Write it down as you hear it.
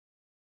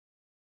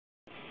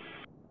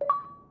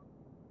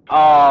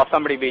Oh,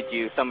 somebody beat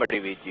you. Somebody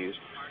beat you.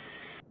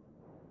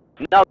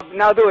 No,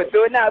 now do it.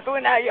 Do it now. Do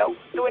it now, yo.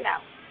 Do it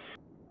now.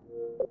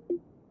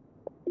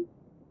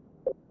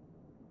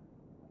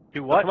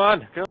 Do what? Come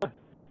on. Come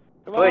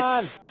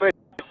on. Switch.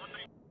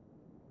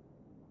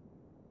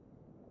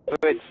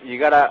 You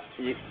gotta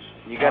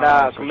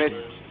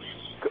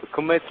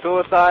commit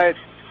suicide.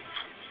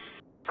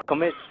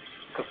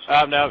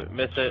 Oh no,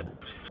 missed it.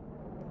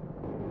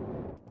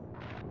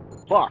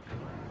 Fuck.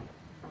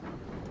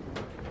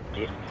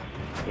 Yeah,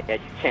 you had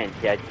your chance.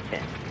 You had your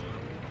chance.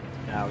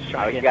 Yeah, I was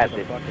trying to get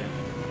the fucking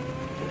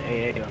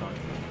AA gun on.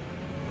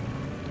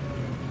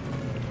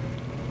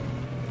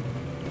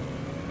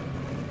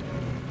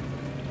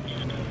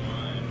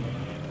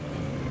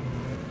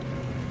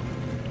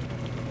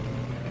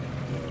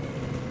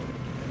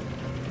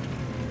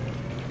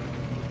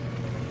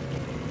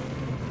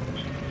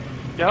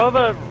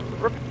 Jehova,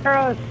 repair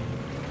us!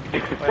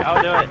 Wait,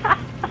 I'll do it.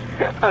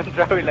 I'm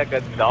driving like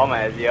a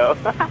dumbass, yo.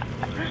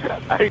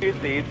 Are you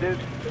seeing this?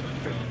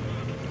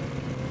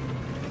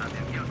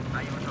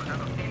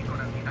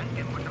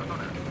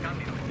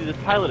 Dude, this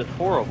pilot is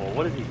horrible.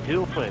 What is he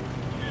doing?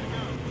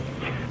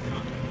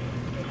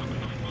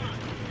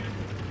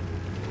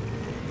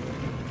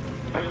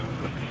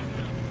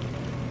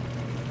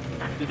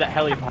 Dude, that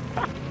heli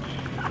pilot.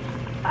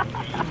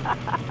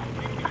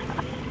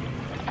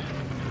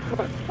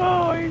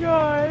 Oh my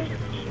god.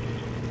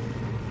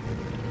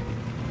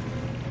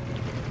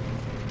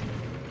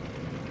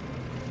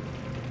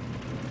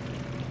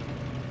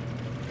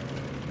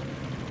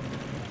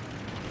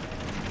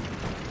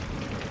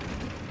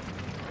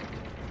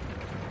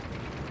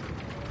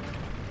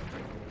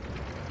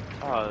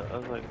 Oh, I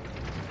was like...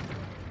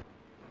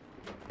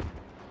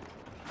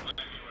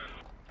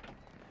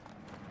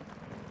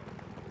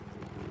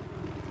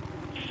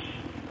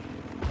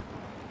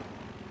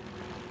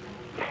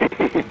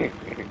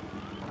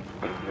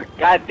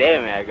 God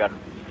damn it, I got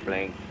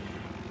flanked.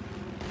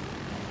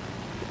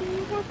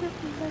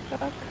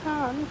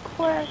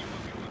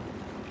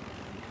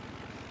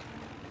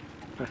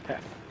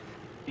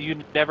 You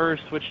never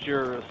switched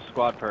your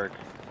squad perk,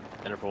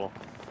 Enterpool.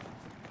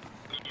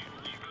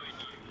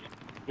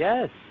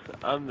 Yes,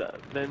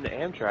 then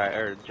Amtrak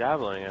or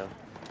Javelin, yeah.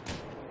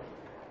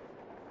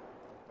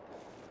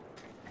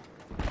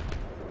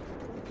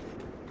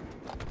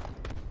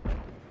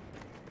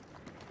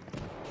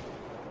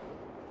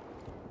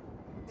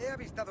 He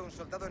avistado un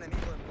soldado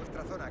enemigo en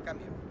vuestra zona,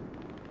 cambio.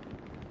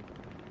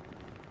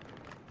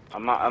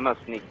 I'm gonna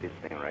sneak this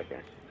thing right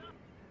there.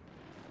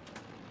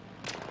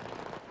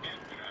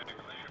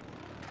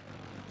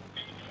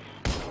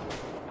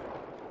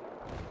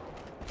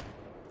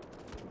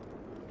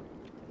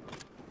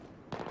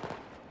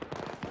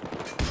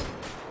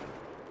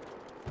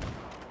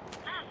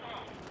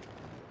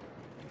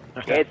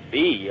 Get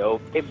B, yo.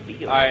 Get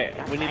B.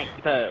 Alright, we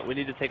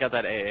need to take out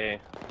that AA.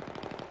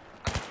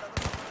 Avistado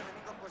un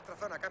enemigo en vuestra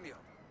zona, cambio.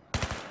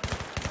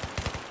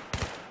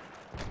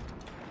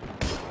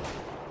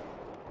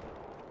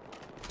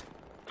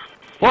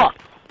 Fuck!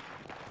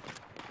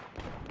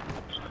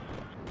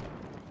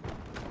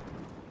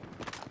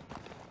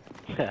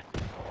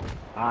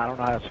 I don't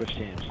know how to switch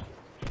teams.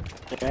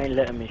 They ain't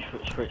letting me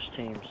switch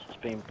teams. It's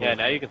being Yeah,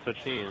 now you can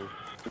switch teams.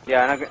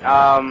 Yeah,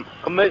 and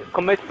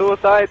commit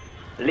suicide,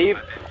 leave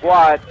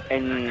squad,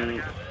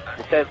 and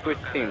it says switch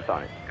teams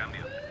on it.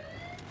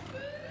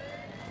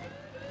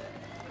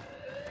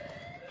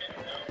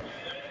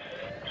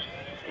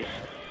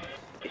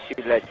 It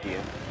should let you.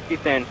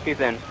 He's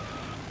in.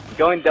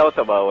 Join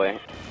Delta, by the way.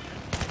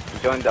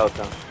 Join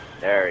Delta.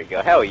 There we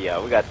go. Hell yeah,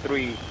 we got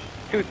two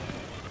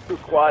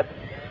squads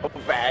of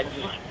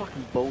badges. That's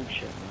fucking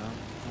bullshit, man.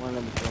 Why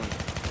let me join?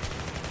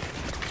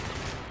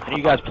 Are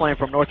you guys playing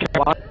from North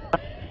Carolina?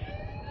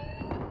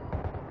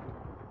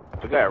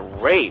 We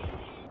got raped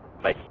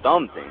by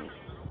something.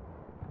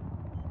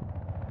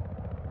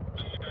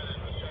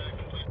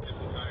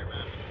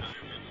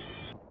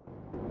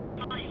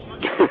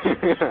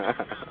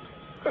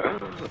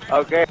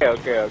 Okay.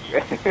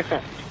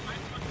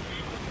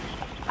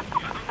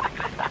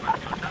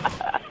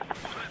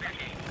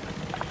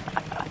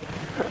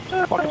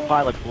 Fucking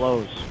pilot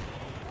blows.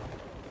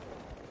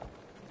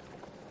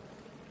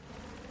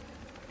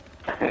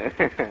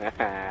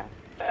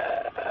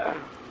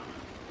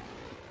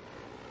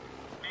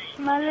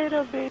 My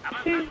little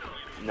bitch.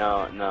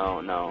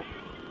 No.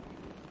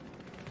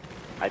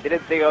 I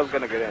didn't think I was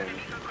gonna get in.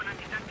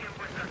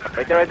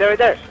 Right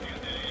there.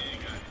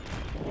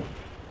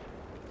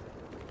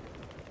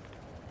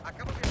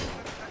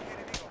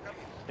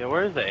 Yeah,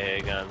 where is the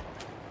AA gun?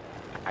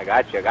 I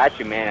got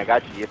you, man. I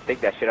got you. Just stick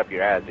that shit up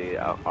your ass, dude.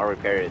 I'll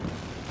repair it.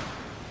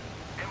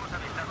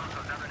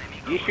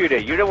 You shoot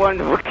it. You're the one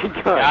with the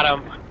gun. Got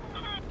him.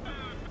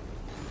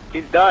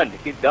 He's done.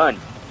 He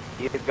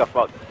just got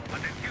fucked.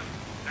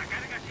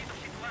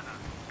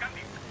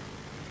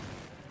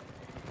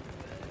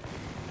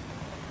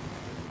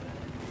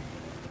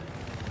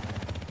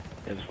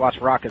 Yeah, just watch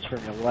rockets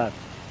from your left.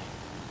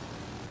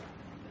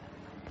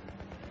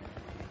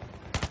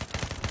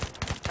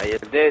 I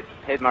just did.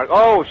 Hit mark.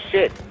 Oh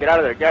shit! Get out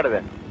of there! Get out of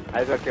there! I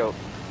just got killed.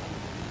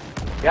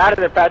 Get out of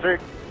there, Patrick!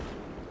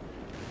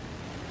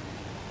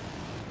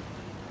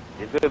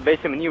 Just do the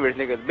basic maneuvers,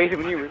 nigga. Basic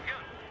maneuvers.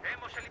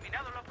 Hemos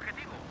eliminado el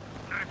objetivo.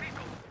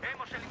 Repito,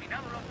 hemos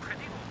eliminado el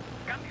objetivo.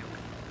 Cambio.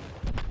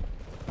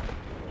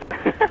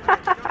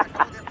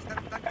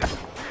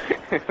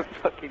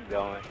 Fucking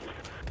dumb.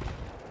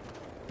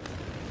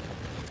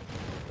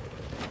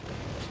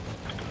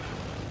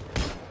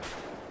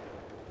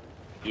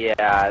 Yeah,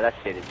 that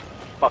shit is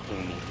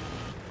fucking me.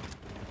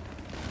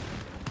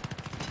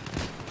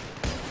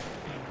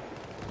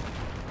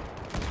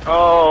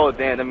 Oh,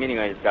 damn, the meaning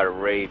I just got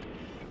raped.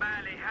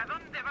 Vale, ¿a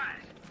dónde vas?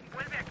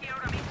 Vuelve aquí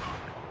ahora mismo.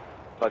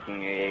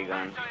 Fucking AA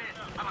gun. Eso es.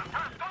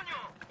 Avanzad, coño.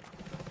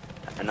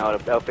 I know,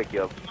 I'll pick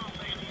you up.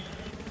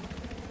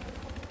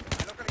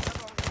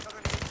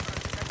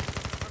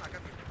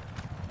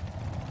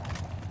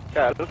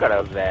 God, look at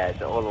all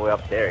that, all the way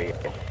up there.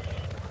 Yeah.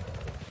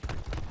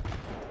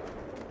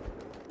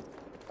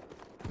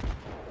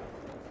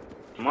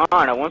 Come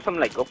on, I want some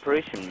like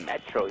Operation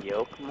Metro,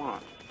 yo. Come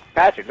on.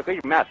 Patrick, look at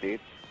your map,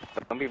 dude.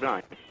 Don't be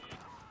blind.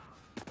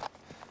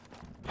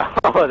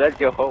 Oh, that's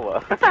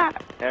Jehova.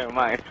 Never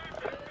mind.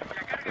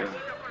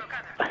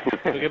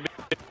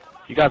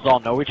 You guys all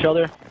know each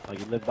other? Like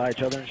you live by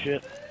each other and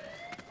shit?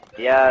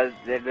 Yeah,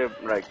 they live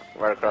like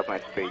right across my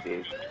street,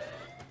 dude.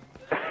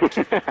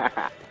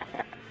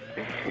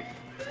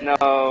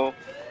 No,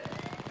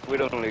 we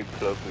don't live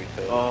close to each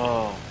other.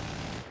 Oh,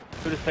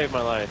 who just saved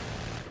my life?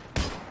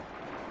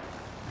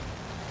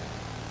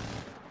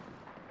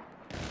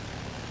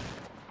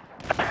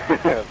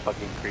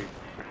 Fucking creep.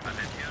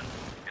 Atención,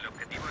 el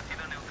objetivo ha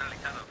sido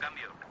neutralizado.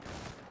 Cambio.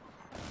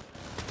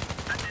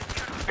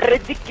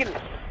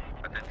 Ridiculous.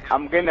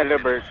 I'm getting a little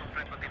bird.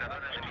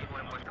 Francotirador enemigo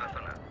en vuestra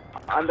zona.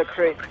 On the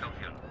crate.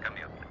 Precaución.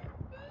 Cambio.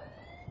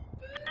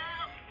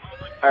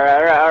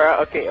 Alright,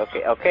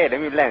 okay, let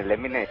me land,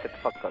 shut the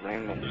fuck up, let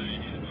me land.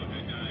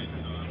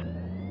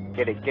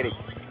 Get it.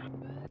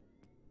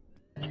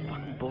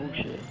 Fucking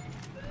bullshit.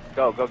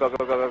 Go.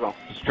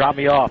 Just drop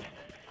me off.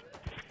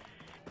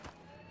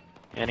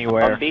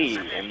 Anywhere. On B,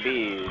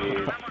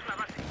 dude.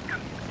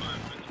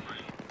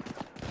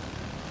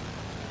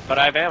 But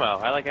I have ammo.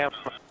 I like ammo.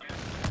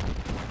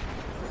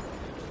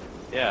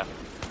 Yeah.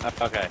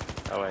 Okay.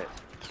 Oh wait.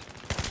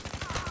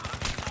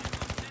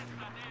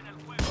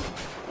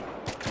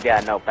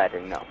 Yeah, no,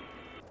 Patrick, no.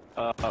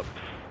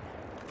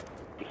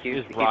 He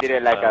did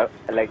it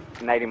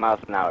like 90 miles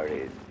an hour,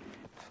 dude.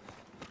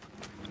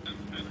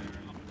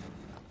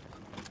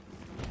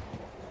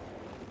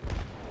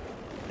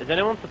 Is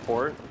anyone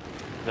support?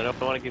 Does anyone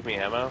want to give me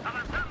ammo?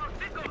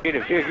 Shoot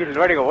him, he's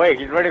running away,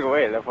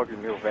 that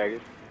fucking little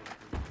faggot.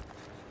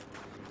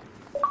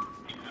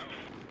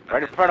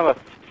 Right in front of us.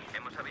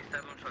 Hemos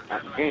avistado un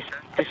soldado.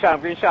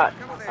 I'm getting shot.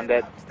 I'm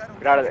dead.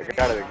 Get out of there.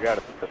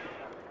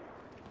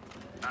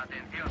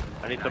 Atención.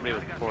 I need somebody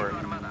with support.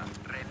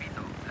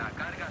 Repito, la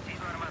carga ha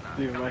sido armada.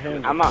 Dude, my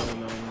hands I'm are out.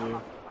 falling on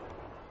you.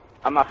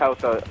 I'm gonna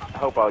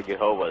help out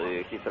Jehova,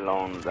 dude. He's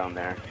alone down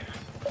there.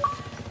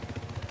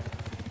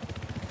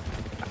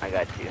 I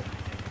got you.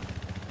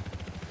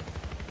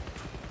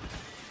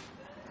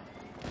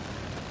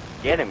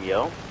 Get him,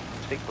 yo.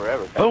 Take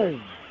forever.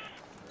 Boom!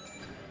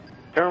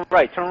 Turn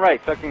right, so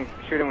I can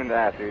shoot him in the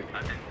ass, dude.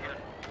 Atención,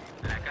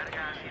 la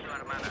carga ha sido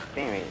armada.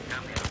 Damn it.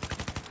 Cambio.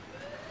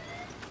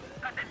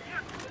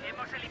 Atención,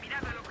 hemos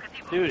eliminado el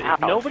objetivo. Dude, Ow. is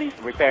nobody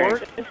Repairing.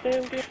 support this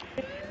damn game?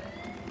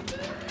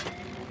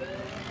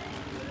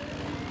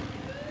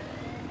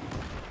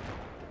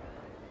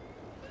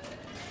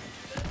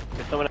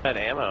 If someone had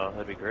ammo,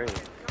 that'd be great.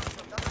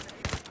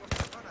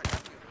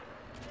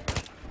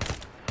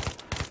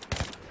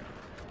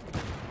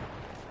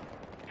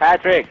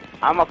 Patrick,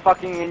 I'm a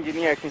fucking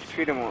engineer. I can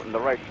shoot him on the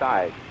right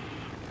side.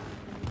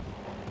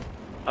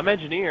 I'm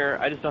engineer,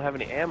 I just don't have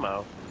any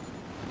ammo.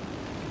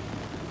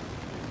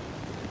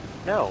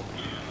 No.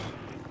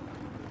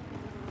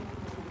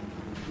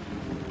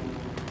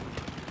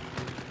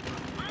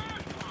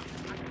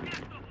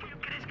 ¿Qué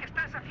crees que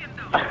estás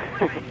haciendo?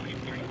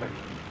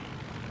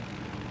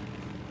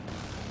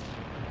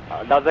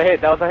 That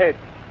was a hit.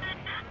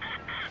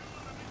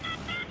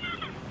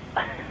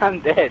 I'm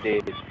dead,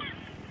 dude.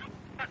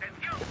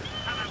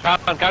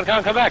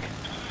 Come back!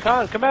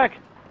 Come back!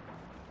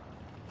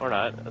 Or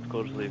not, that's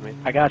cool, just leave me.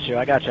 I got you.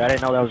 I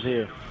didn't know that was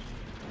you.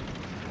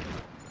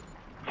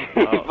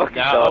 Oh,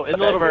 no, in the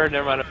little bird,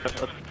 never mind.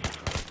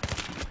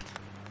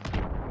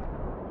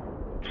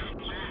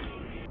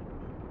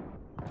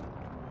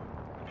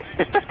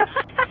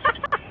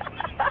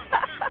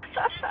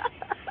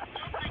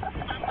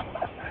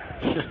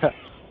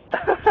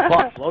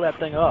 Fuck, blow that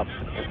thing up.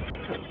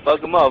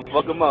 Fuck him up.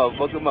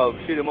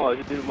 Shoot him all,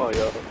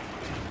 yo.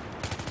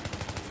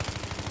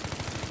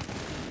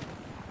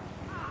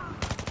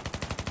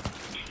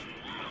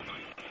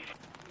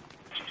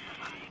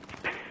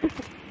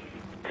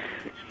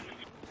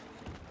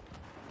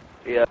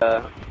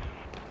 Yeah.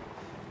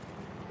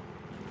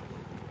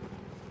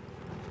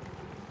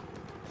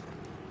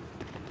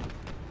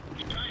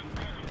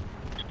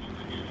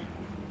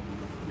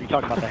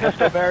 talking about the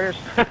Hesto barriers?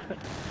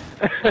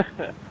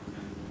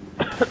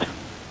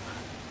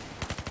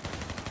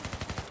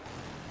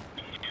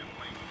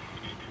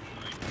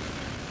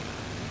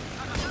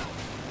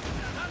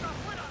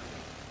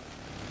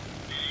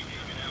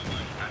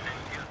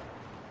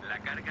 La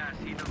carga ha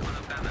sido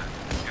colocada.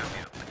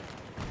 Cambio.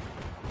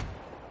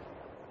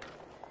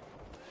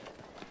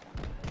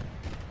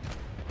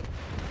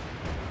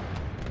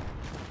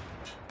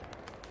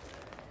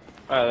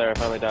 Oh, there, I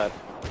finally died.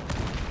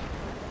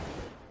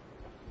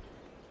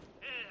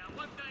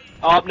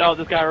 Oh, no,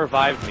 this guy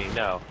revived me,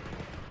 no.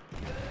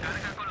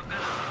 Carga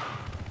colocada.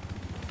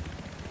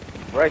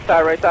 Right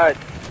side, right side.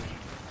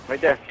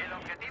 Right there. El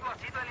objetivo ha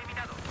sido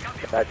eliminado.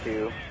 Cambio. Got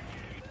you.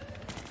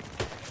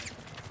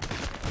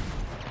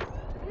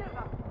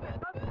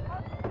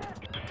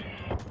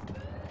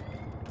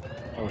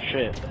 Oh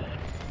shit.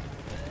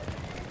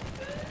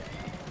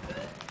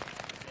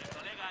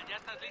 Colega, ya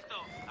estás listo.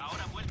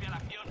 Ahora vuelve a la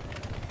acción.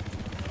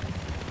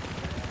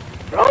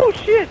 Oh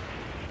shit!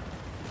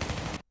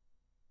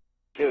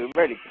 Dude, we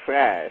ready to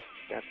crash.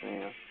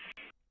 Goddamn.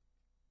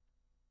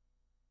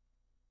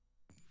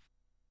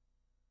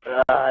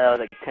 That was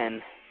like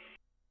 10.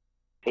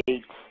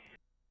 8.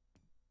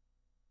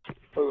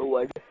 Or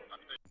what?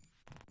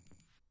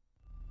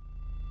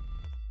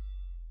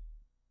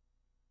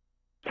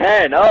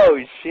 10! Oh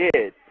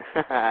shit!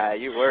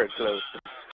 You were close.